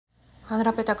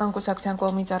Հանրապետական կուսակցության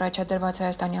կողմից առաջադրված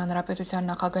Հայաստանի Հանրապետության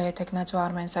նախագահի թեկնածու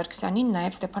Արմեն Սարգսյանին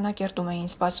նաև Ստեփանակերտում էին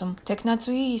սպասում։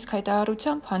 Թեկնածուի իսկ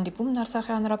հայտարարությամբ հանդիպումն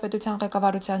Արցախի Հանրապետության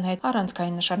ղեկավարության հետ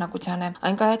առանցքային նշանակության է։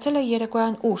 Այն կայացել է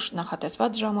երեկոյան ուշ,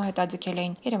 նախատեսված ժամը հետաձգել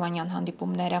էին երևանյան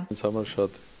հանդիպումները։ Ինձ համար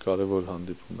շատ կարևոր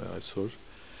հանդիպում է այսօր։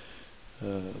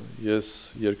 Ես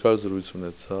երկար զրույց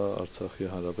ունեցա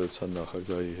Արցախի Հանրապետության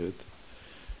նախագահի հետ։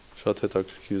 Շատ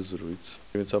հետաքրքիր զրույց։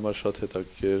 Ինձ համար շատ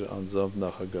հետաքրքիր անձամբ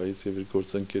նախագահից եւ իր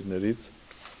գործընկերներից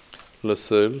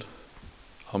լսել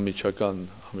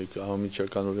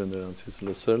անմիջականորեն նրանցից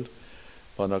լսել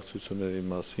բանակցությունների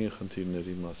մասին,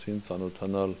 խնդիրների մասին,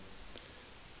 ծանոթանալ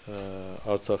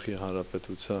Արցախի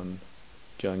Հանրապետության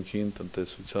կյանքին,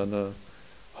 տնտեսությանը,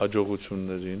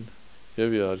 հաջողություններին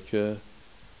եւ իհարկե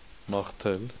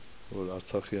մաղթել, որ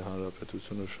Արցախի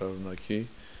Հանրապետությունը շարունակի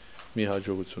մի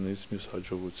հաջողությունից մյուս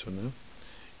հաջողությունը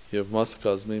եւ մաս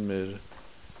կազմի մեր,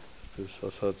 այսպես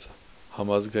ասած,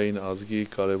 համազգային ազգի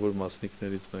կարևոր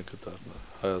մասնիկներից մեկը դառնա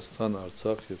Հայաստան,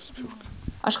 Արցախ եւ Սփյուռք։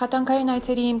 Աշխատանքային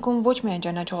այցերի հիմքում ոչ միայն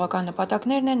ճանաչողական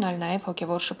նպատակներն են, այլ նաև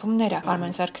հոգևոր շփումները։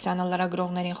 Արմեն Սարգսյանը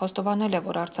լրագրողներին խոստովանել է,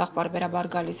 որ Արցախ բարբերաբար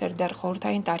գալիս էր դեռ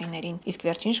խորհրդային տարիներին, իսկ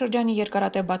վերջին շրջանի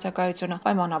երկարատև բացակայությունը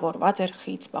պայմանավորված էր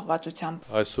խիտ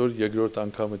զբաղվածությամբ։ Այսօր երկրորդ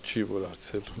անգամը չի, որ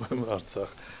այցելում եմ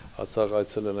Արցախ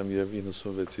այցելել եմ եւ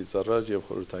 96-ից առաջ եւ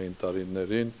խորհրդային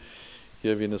տարիներին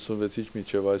եւ 96-ից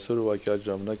մինչեւ այսօր ուղղակի այդ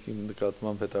ժամանակ իմ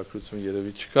նկատմամբ հետաքրություն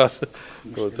երևի չկար,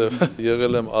 որովհետեւ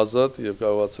եղել եմ ազատ եւ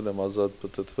կարողացել եմ ազատ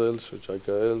պտտվել,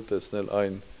 շրջագայել, տեսնել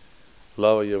այն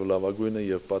լավը եւ լավագույնը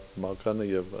եւ պատմականը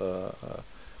եւ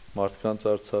մարդկանց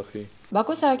Արցախի։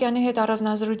 Բակո Սահակյանի հետ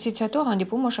առանձնազրույցից հետո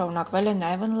հանդիպումը շարունակվել է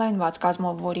նաև ընդլայնված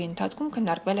կազմով, որի ընթացքում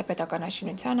քննարկվել է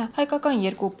պետականաշինությանը, հայկական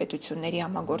երկու պետությունների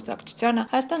համագործակցությանը,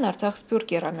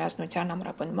 Հայաստան-Արցախ-Սփյուռք եռամիասնության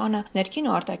ամրապնդմանը, ներքին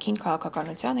ու արտաքին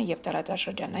քաղաքականությանը եւ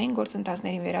տարածաշրջանային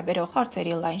գործընթացներին վերաբերող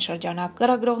հարցերի լայն շրջանակ։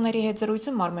 Լրագրողների հետ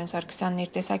զրույցում Արմեն Սարգսյանն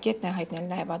իր տեսակետն է հայտնել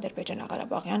նաև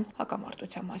ադրբեջանա-ղարաբաղյան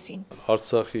հակամարտության մասին։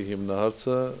 Արցախի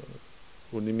հիմնահարցը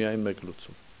ունի միայն մեկ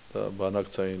լուծում, դա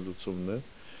բանակցային լուծումն է։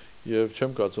 Եվ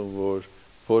չեմ կարծում, որ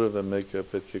որևէ մեկը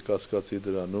պետք է կասկածի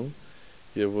դրանում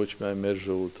եւ ոչ միայն մեր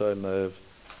ժողովուրդը, այլ նաեւ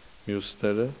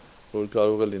մյուսները, որ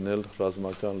կարող է լինել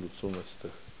ռազմական լուծում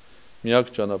այստեղ։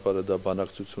 Միակ ճանապարհը դա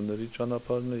բանակցությունների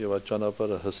ճանապարհն է եւ այդ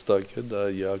ճանապարհը հստակ է, դա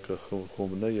ԵԱԿ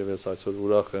խումբն է եւ ես այսօր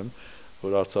ուրախ եմ,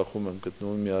 որ Արցախում եմ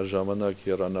գտնվում միաժամանակ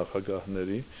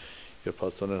երանախագահների եւ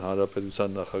փաստորեն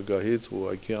հանրապետության նախագահից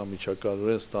ուղղակի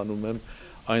անմիջականորեն ստանում եմ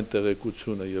այն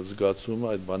տեղեկությունը եւ զգացումը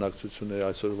այդ բանակցությունների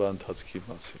այսօրվա ընթացքի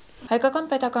մասին։ Հայկական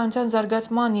պետականության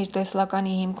զարգացման իր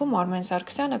տեսլականի հիմքում Արմեն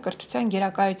Սարգսյանը կրթության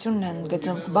գերակայությունն է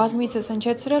ընդգծում։ Բազմիցս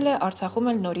հնչեցրել է Արցախում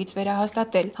էլ նորից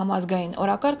վերահաստատել համազգային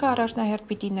օրակարգը առաջնահերթ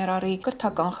պիտի ներառի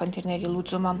կրթական խնդիրների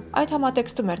լուծումը։ Այդ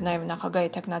համատեքստում էր նաև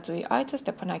նախագահի թեկնածուի այցը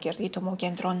Ստեփանակերտի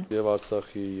Թումոկենտրոն։ Եվ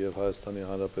Արցախի եւ Հայաստանի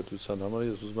Հանրապետության համար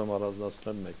ես ուզում եմ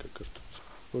առանձնացնել մեկը կրթություն,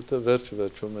 որտեղ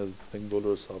վերջում մենք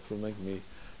բոլորս ապրում ենք մի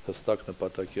հստակ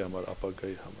նպատակի համար,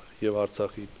 ապագայի համար եւ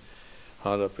Արցախի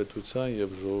Հանրապետության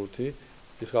եւ ժողովրդի,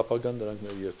 իսկ ապագան դրանք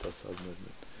մեր երիտասարդներն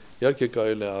են։ Իհարկե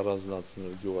կարելի է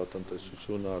առանձնացնել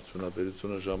գյուղատնտեսությունը,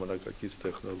 արդյունաբերությունը, ժամանակակից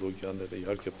տեխնոլոգիաները,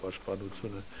 իհարկե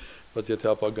պաշտպանությունը, բայց եթե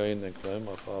ապագային ենք նայում,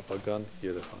 ապա ապագան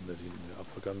երեխաներին է,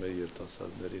 ապագան մեր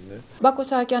երիտասարդներին է։ Բակո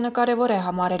Սահակյանը կարևոր է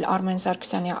համարել Արմեն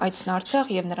Սարգսյանի այցն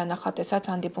Արցախ եւ նրա նախատեսած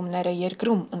հանդիպումները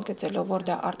երկրում, ընդգծելով, որ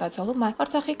դա արտացոլում է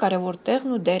Արցախի կարևոր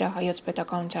տեղն ու դերը հայոց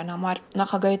պետականության համար։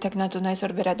 Նախագահի թեկնածուն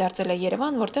այսօր վերադարձել է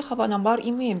Երևան, որտեղ հավանաբար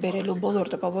իմի են բերելու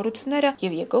բոլոր տպավորությունները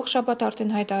եւ եկող շաբաթ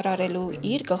արդեն հայտարարելու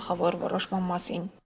իր գլխավոր որոշման մասին։